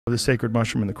The Sacred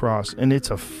Mushroom and the Cross, and it's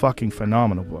a fucking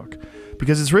phenomenal book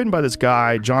because it's written by this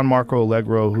guy, John Marco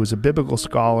Allegro, who is a biblical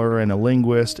scholar and a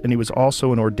linguist, and he was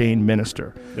also an ordained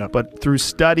minister. Yep. But through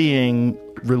studying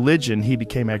religion, he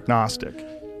became agnostic.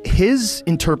 His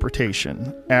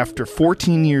interpretation, after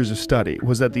 14 years of study,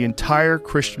 was that the entire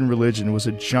Christian religion was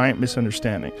a giant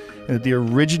misunderstanding, and that the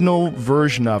original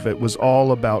version of it was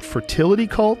all about fertility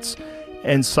cults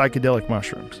and psychedelic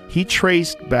mushrooms. He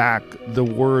traced back the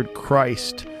word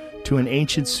Christ to an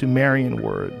ancient Sumerian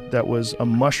word that was a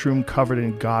mushroom covered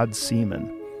in God's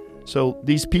semen. So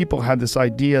these people had this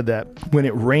idea that when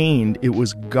it rained, it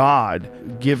was God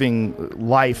giving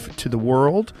life to the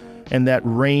world, and that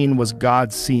rain was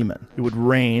God's semen. It would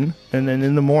rain, and then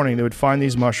in the morning they would find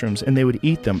these mushrooms and they would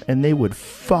eat them, and they would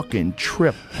fucking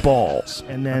trip balls.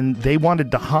 And then they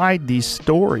wanted to hide these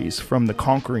stories from the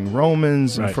conquering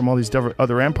Romans and from all these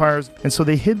other empires, and so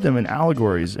they hid them in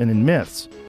allegories and in myths.